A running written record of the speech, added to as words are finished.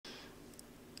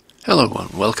Hello everyone,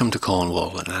 welcome to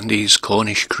Cornwall and Andy's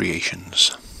Cornish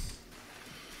Creations.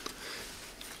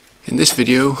 In this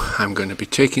video I'm going to be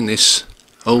taking this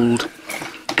old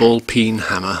ball peen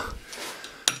hammer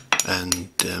and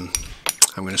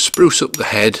I'm going to spruce up the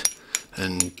head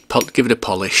and give it a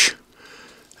polish,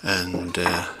 and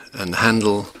the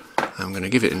handle, I'm going to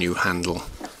give it a new handle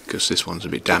because this one's a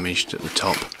bit damaged at the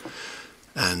top,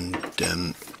 and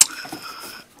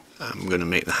I'm going to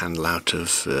make the handle out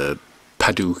of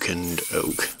Padouk and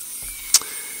Oak.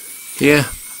 Here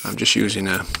I'm just using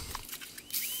a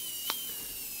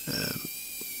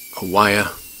wire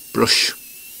brush,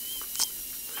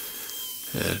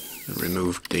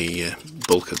 removed the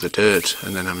bulk of the dirt,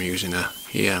 and then I'm using a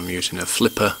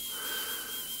flipper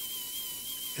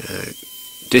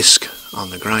disc on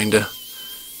the grinder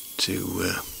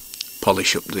to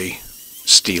polish up the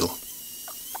steel.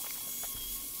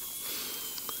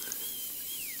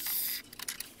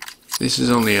 This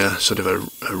is only a sort of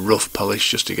a rough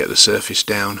polish just to get the surface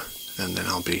down, and then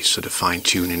I'll be sort of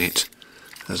fine-tuning it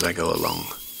as I go along.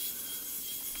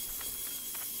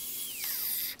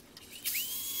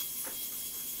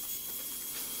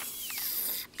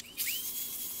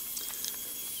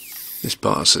 This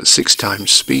part's at 6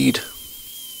 times speed.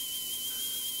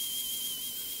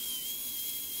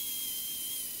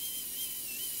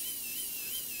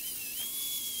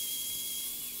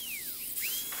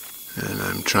 And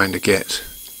I'm trying to get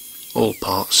all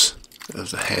parts of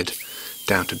the head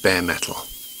down to bare metal.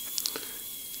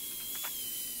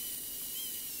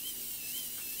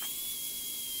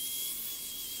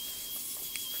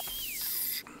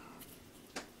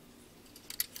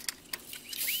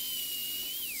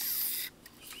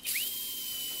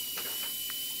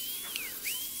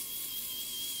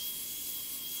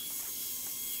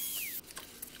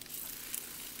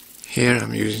 Here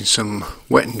I'm using some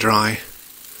wet and dry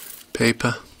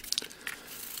paper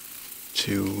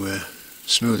to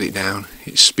smooth it down.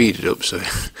 It's speeded up so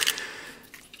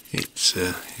it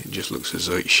just looks as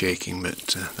though it's shaking,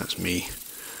 but that's me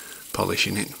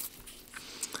polishing it.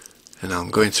 And I'm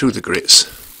going through the grits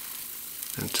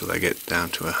until I get down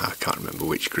to I can't remember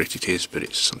which grit it is, but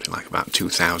it's something like about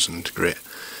 2000 grit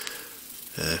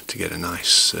to get a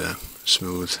nice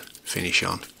smooth finish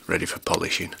on, ready for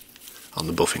polishing on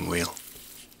the buffing wheel.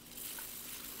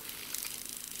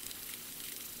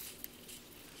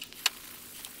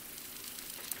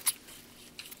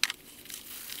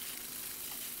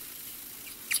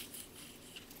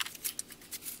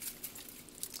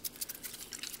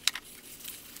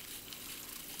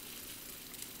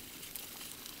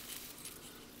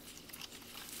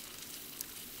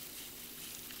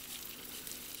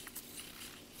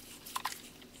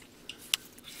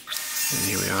 And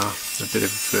here we are, a bit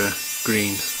of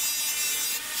green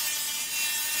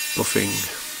buffing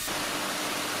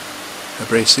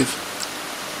abrasive,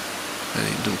 and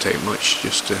it doesn't take much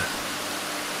just to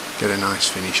get a nice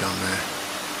finish on there,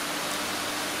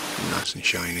 nice and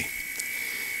shiny.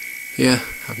 Here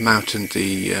I've mounted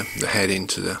the head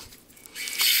into the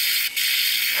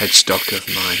headstock of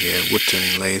my wood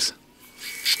turning lathe,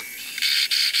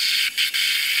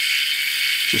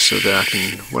 just so that I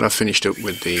can, when I finished up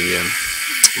with the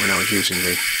when I was using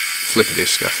the flipper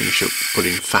disc, I finished up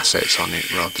putting facets on it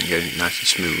rather than getting it nice and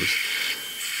smooth.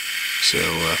 So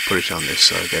I put it on this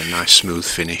so I get a nice smooth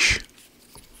finish.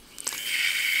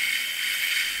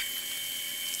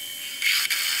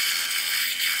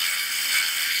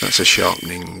 That's a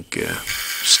sharpening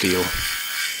steel,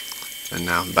 and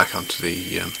now I'm back onto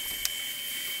the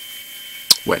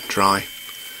wet dry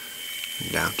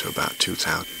and down to about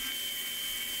 2000.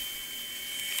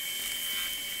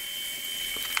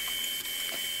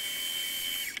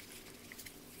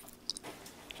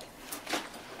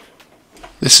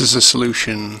 This is a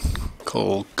solution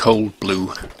called cold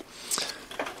blue,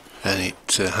 and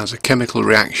it has a chemical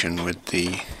reaction with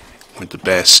the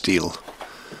bare steel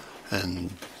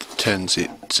and turns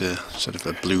it sort of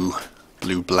a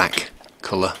blue-black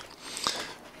colour,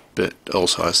 but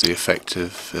also has the effect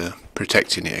of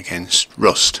protecting it against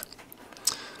rust.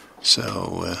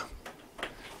 So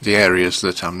the areas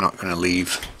that I'm not going to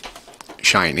leave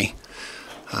shiny,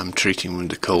 I'm treating with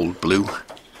the cold blue,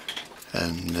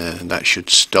 and that should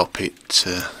stop it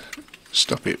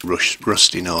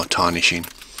rusting or tarnishing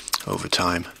over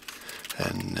time,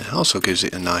 and also gives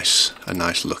it a nice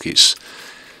look.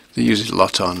 They use it a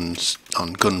lot on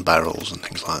gun barrels and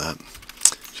things like that,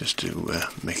 just to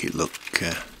make it look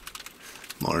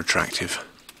more attractive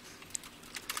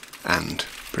and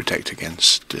protect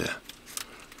against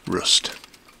rust.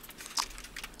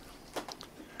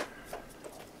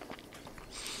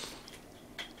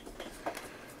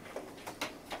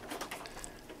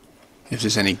 if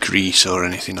there's any grease or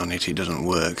anything on it, it doesn't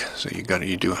work. So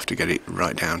you do have to get it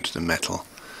right down to the metal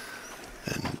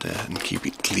and keep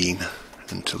it clean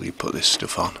until you put this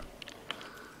stuff on.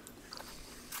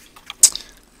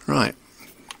 Right,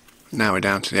 now we're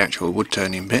down to the actual wood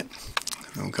turning bit.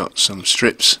 I've got some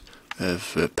strips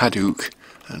of Padouk,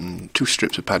 and 2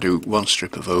 strips of Padouk, 1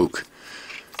 strip of oak,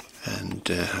 and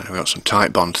I've got some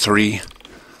Type Bond 3,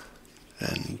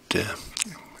 and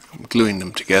I'm gluing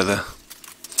them together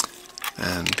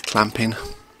and clamping.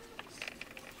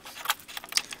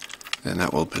 Then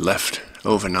that will be left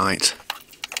overnight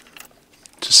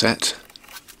to set.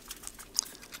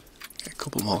 Get a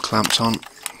couple more clamps on,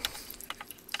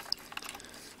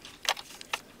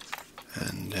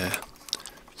 and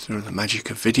through the magic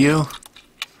of video,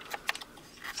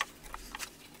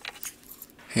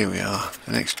 here we are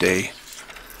the next day.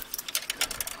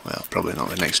 Well, probably not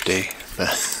the next day, but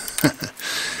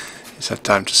it's had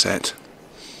time to set.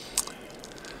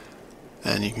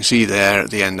 And you can see there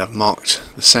at the end I've marked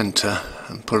the centre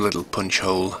and put a little punch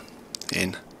hole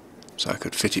in so I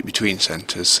could fit it between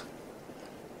centres.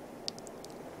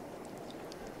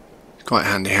 It's quite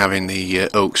handy having the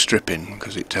oak stripping,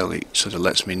 because it sort of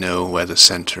lets me know where the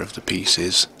centre of the piece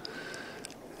is,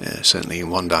 certainly in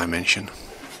one dimension.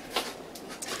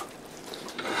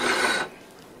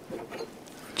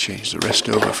 Change the rest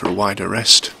over for a wider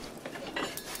rest.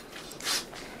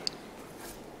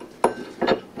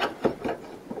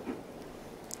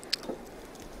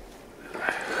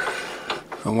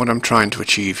 And what I'm trying to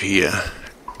achieve here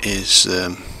is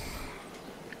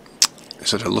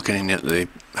sort of looking at the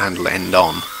handle end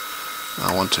on.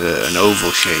 I want an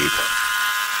oval shape,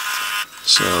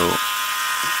 so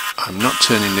I'm not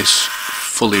turning this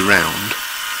fully round.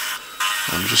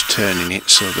 I'm just turning it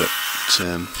so that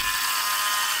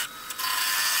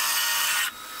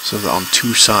on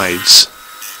 2 sides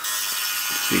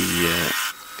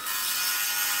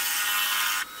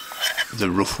the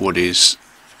rough wood is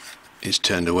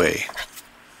turned away.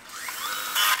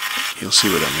 You'll see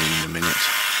what I mean in a minute.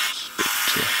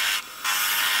 It's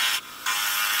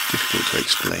a bit difficult to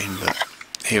explain, but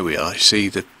here we are. You see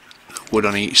the wood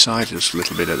on each side, just a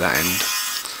little bit at that end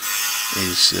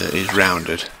is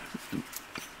rounded,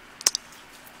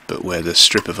 but where the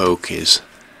strip of oak is,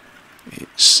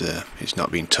 it's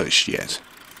not been touched yet.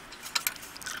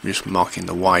 I'm just marking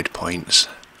the wide points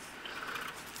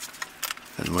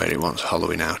and where it wants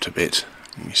hollowing out a bit.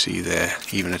 And you see there,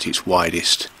 even at its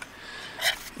widest,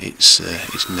 it's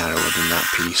narrower than that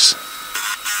piece.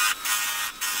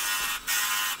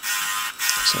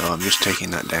 So I'm just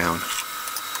taking that down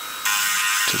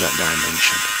to that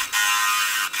dimension.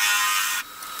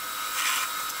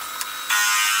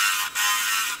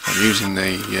 I'm using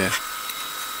the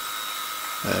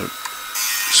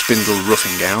spindle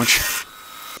roughing gouge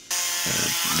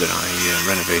that I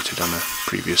renovated on a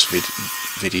previous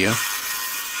video,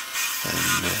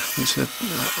 and it's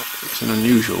an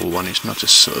unusual one. It's not a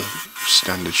sort of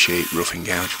standard shape roughing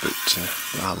gouge, but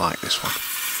I like this one.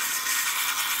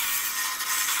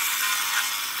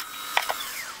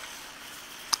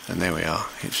 And there we are.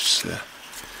 It's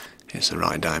the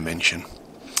right dimension.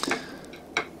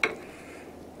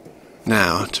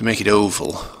 Now, to make it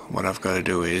oval, what I've got to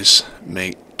do is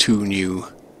make 2 new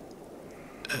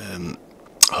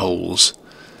holes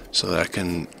so that I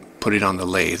can put it on the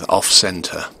lathe off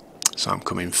centre. So I'm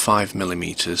coming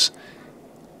 5mm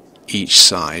each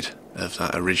side of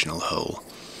that original hole.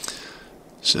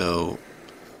 So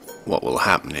what will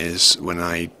happen is, when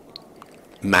I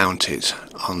mount it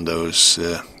on those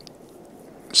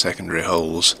secondary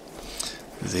holes,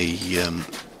 the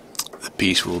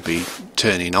piece will be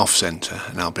turning off centre,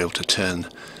 and I'll be able to turn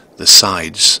the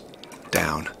sides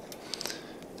down,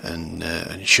 and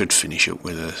it should finish up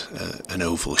with an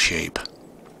oval shape.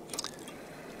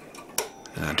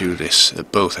 And I do this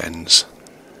at both ends.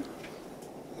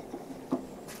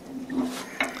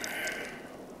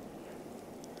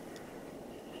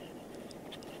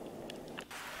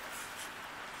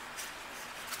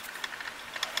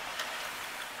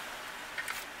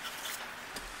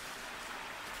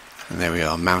 And there we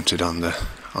are, mounted on the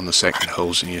second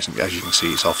holes, and as you can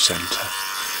see, it's off centre.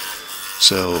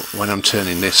 So when I'm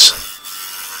turning this,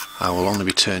 I will only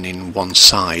be turning one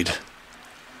side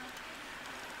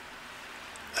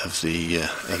of the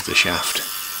shaft,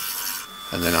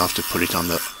 and then I'll have to put it on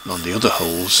the other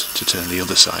holes to turn the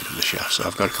other side of the shaft. So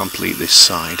I've got to complete this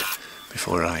side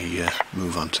before I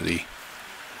move on to the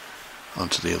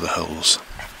other holes.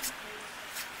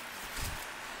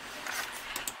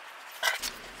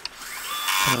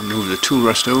 I'll move the tool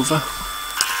rest over.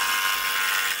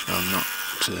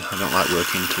 I don't like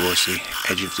working towards the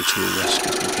edge of the tool rest,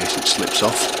 just in case it slips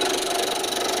off.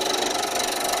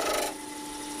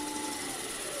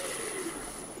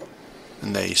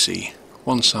 you see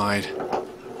one side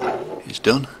is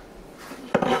done,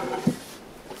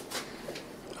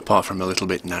 apart from a little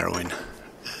bit narrowing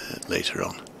later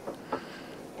on.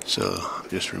 So I'm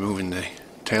just removing the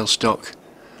tailstock.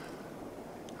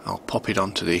 I'll pop it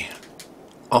onto the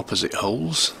opposite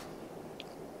holes.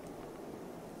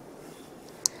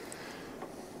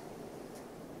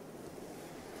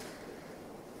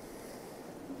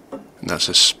 And that's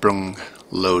a sprung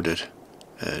loaded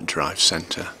drive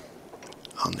centre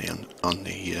on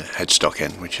the headstock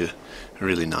end, which are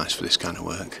really nice for this kind of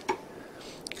work,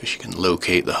 because you can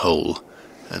locate the hole,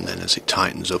 and then as it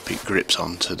tightens up it grips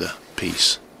onto the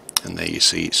piece, and there you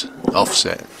see it's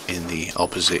offset in the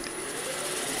opposite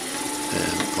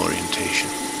orientation.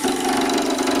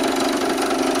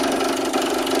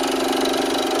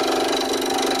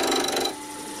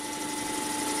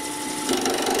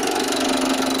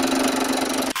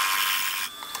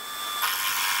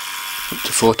 Up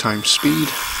to 4 times speed,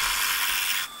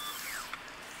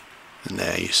 and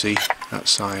there you see that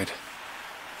side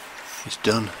is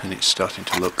done, and it's starting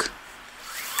to look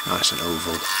nice and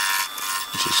oval,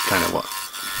 which is kind of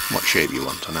what shape you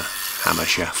want on a hammer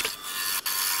shaft.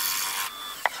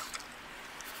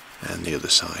 And the other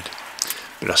side,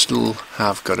 but I still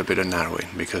have got a bit of narrowing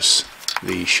because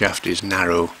the shaft is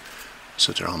narrow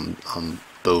sort of on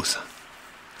both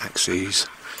axes,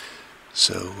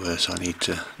 so I need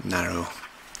to narrow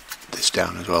this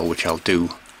down as well, which I'll do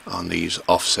on these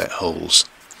offset holes.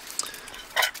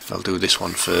 So I'll do this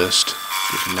one first,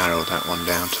 just narrow that one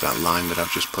down to that line that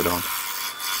I've just put on,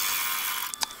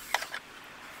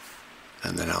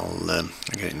 and then I'll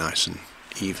get it nice and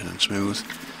even and smooth,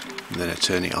 and then I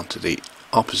turn it onto the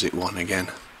opposite one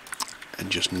again and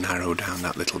just narrow down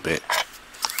that little bit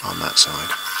on that side.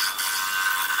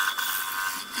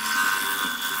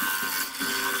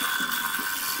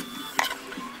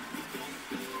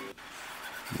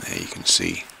 And there you can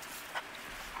see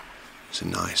it's a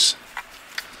nice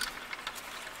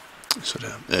sort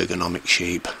of ergonomic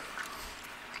shape.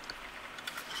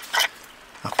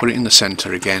 I've put it in the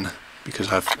centre again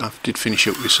because I did finish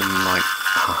up with some like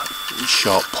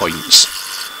sharp points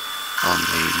on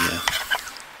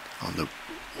the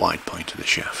wide point of the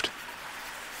shaft.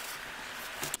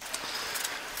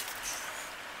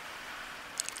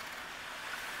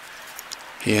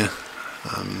 Here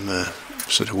I'm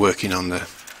sort of working on the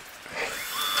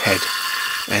head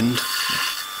end,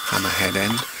 hammer head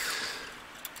end.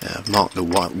 I've marked the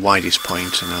widest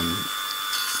point, and I'm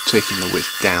taking the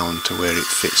width down to where it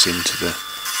fits into the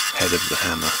head of the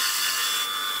hammer.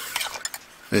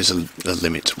 There's a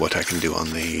limit to what I can do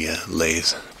on the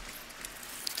lathe.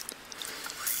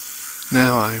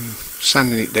 Now I'm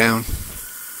sanding it down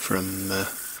from I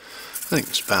think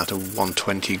it's about a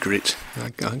 120 grit.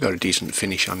 I got a decent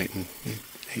finish on it, and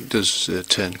it does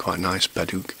turn quite nice,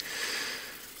 Padouk.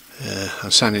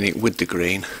 I'm sanding it with the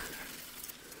grain.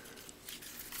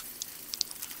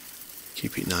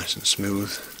 Keep it nice and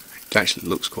smooth. It actually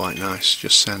looks quite nice,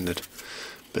 just sanded,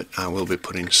 but I will be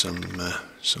putting some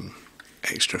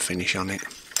extra finish on it.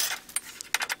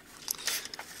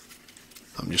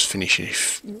 I'm just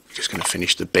going to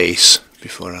finish the base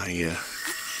before I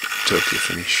totally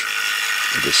finish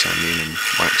with the sanding and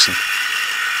waxing.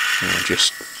 And I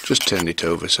just turned it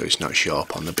over so it's not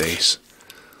sharp on the base.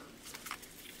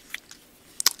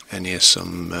 And here's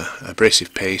some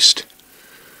abrasive paste.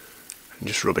 I'm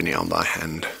just rubbing it on by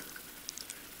hand.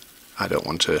 I don't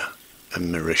want a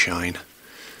mirror shine.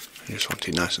 I just want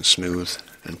it nice and smooth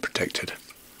and protected.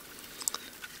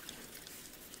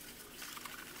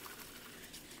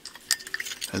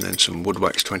 And then some wood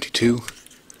wax 22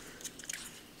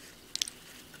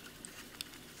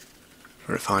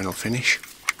 for a final finish.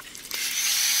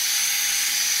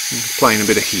 And applying a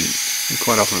bit of heat. And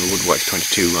quite often with wood wax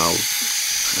 22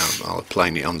 I'll apply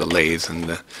it on the lathe, and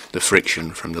the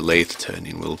friction from the lathe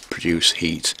turning will produce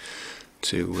heat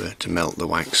to melt the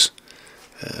wax.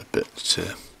 But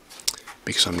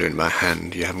because I'm doing it by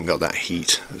hand, you haven't got that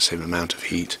heat, the same amount of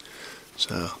heat.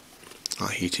 So I'll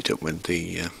heat it up with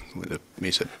a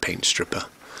paint stripper,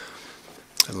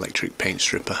 electric paint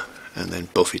stripper, and then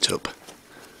buff it up.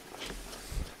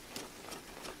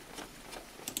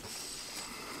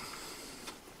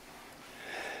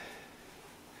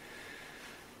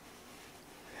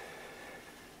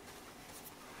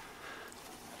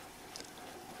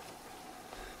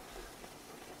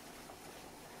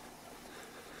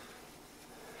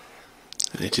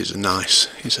 And it is a nice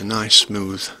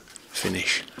smooth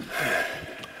finish,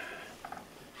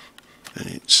 and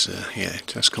it's yeah,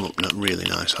 it has come up really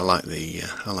nice. I like the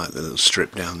little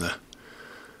strip down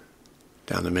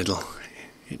the middle.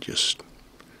 It just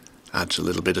adds a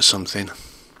little bit of something.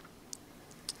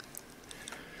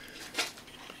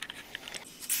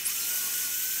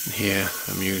 Here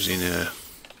I'm using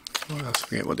well, I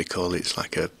forget what they call it. It's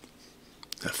like a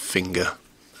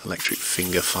electric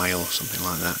finger file, something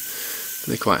like that. But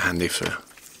they're quite handy for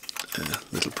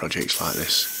little projects like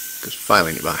this, because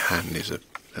filing it by hand is a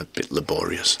bit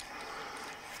laborious.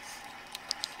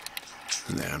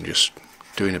 And there I'm just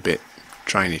doing a bit,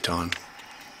 trying it on.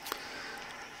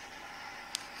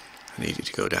 I need it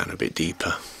to go down a bit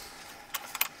deeper.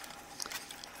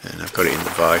 And I've got it in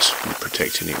the vise,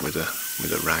 protecting it with a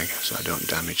rag so I don't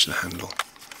damage the handle.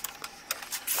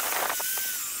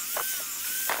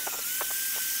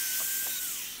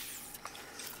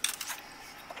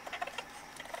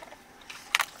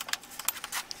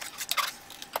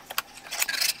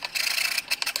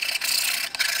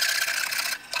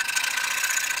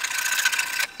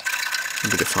 A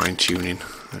bit of fine tuning,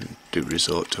 and do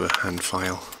resort to a hand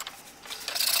file.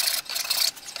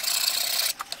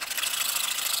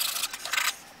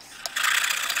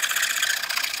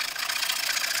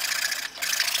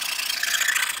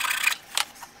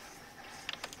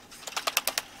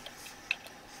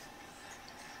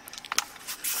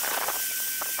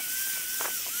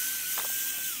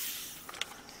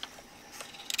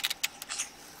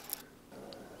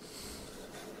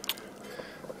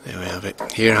 There we have it.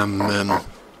 Here I'm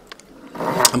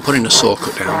putting a saw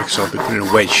cut down because I'll be putting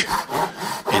a wedge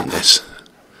in this,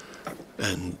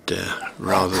 and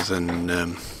rather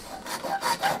than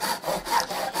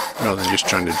just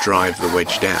trying to drive the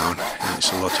wedge down,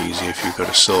 it's a lot easier if you've got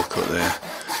a saw cut there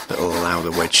that will allow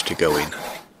the wedge to go in.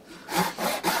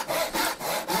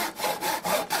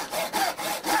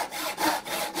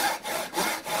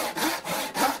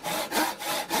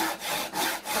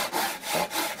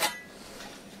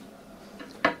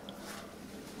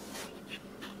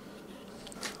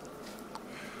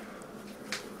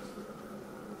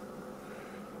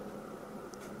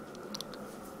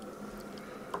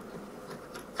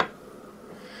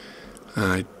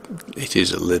 It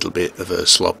is a little bit of a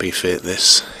sloppy fit,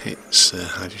 this.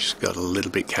 I just got a little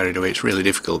bit carried away. It's really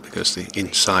difficult because the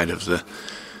inside of the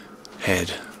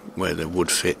head where the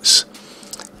wood fits,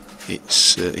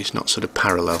 it's not sort of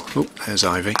parallel. Oh, there's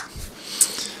Ivy.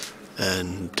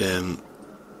 And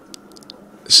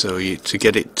so to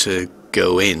get it to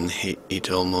go in, it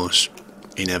almost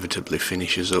inevitably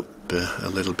finishes up a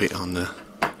little bit on the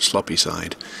sloppy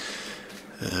side.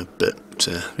 But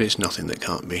it's nothing that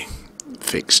can't be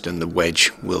fixed, and the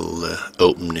wedge will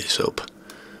open this up,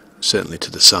 certainly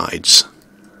to the sides.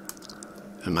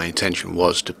 And my intention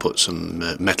was to put some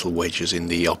metal wedges in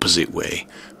the opposite way,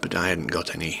 but I hadn't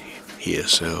got any here,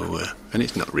 so and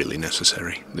it's not really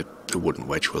necessary. The wooden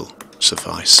wedge will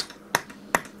suffice.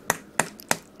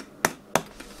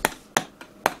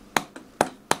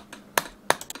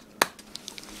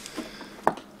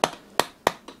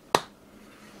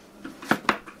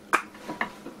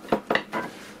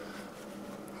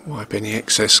 Wipe any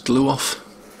excess glue off.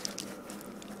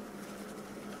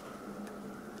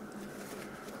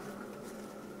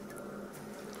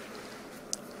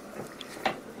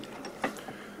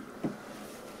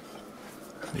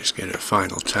 Just get a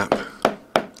final tap.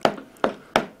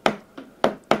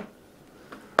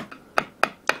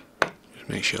 Just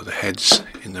make sure the head's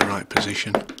in the right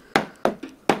position,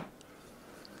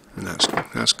 and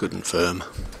that's good and firm.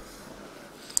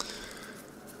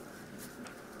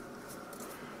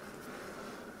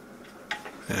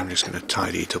 I'm just going to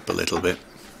tidy it up a little bit,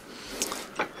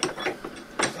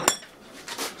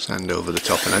 sand over the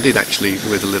top, and I did actually,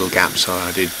 with a little gap, so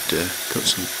I did cut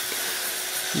some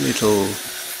little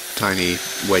tiny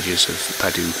wedges of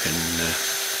Padouk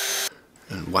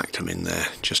and whacked them in there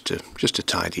just to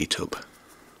tidy it up.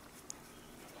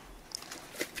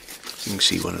 You can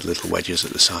see one of the little wedges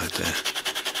at the side there,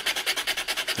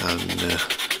 and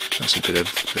that's a bit of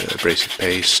abrasive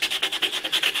paste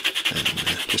and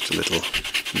just a little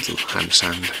hand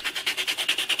sand.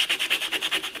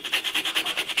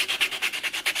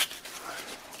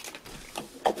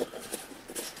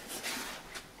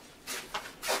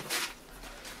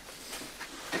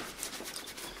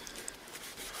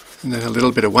 And then a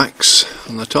little bit of wax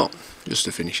on the top just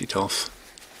to finish it off.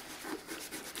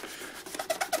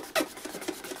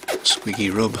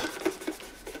 Squiggy rub.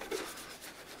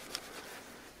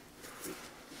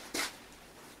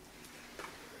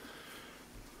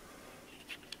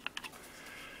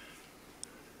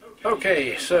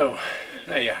 Okay, so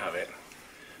there you have it.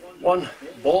 One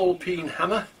ball peen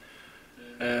hammer,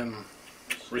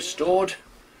 restored,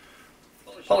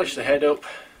 polished the head up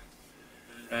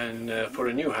and put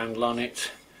a new handle on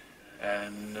it,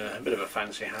 and a bit of a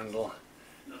fancy handle.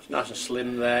 It's nice and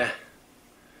slim there,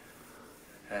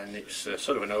 and it's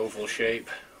sort of an oval shape,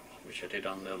 which I did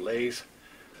on the lathe.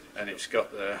 and it's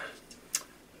got a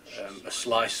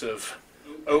slice of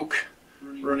oak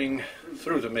running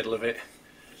through the middle of it,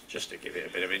 just to give it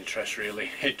a bit of interest really.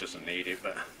 It doesn't need it,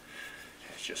 but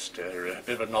it's just a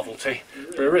bit of a novelty.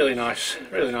 But a really nice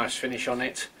finish on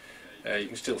it. You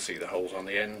can still see the holes on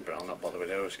the end, but I'll not bother with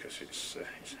those because it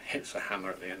hits a hammer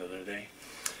at the end of the day.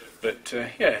 But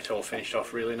yeah, it's all finished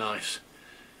off really nice,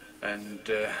 and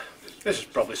this is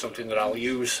probably something that I'll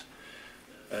use,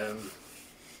 and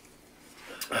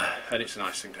it's a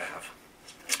nice thing to have.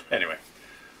 Anyway,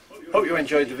 hope you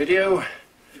enjoyed the video.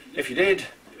 If you did,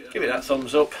 give it that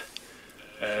thumbs up,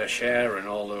 share and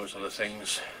all those other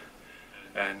things.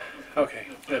 And okay,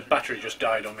 the battery just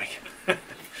died on me.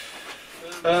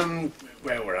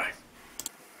 Where were I?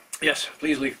 Yes,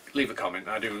 please leave a comment.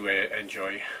 I do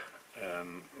enjoy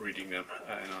reading them,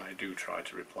 and I do try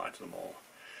to reply to them all.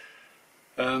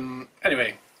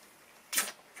 Anyway,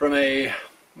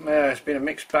 it's been a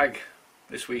mixed bag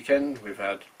this weekend. We've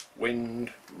had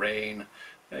wind, rain,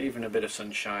 even a bit of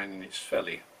sunshine, and it's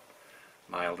fairly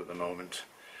mild at the moment.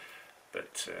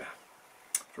 But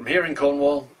from here in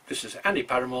Cornwall, this is Andy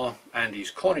Paramore,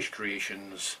 Andy's Cornish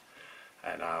Creations,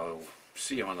 and I'll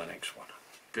see you on the next one.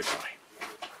 Goodbye.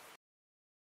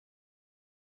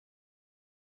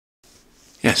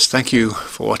 Yes, thank you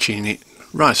for watching it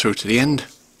right through to the end,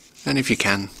 and if you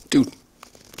can, do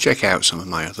check out some of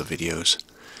my other videos.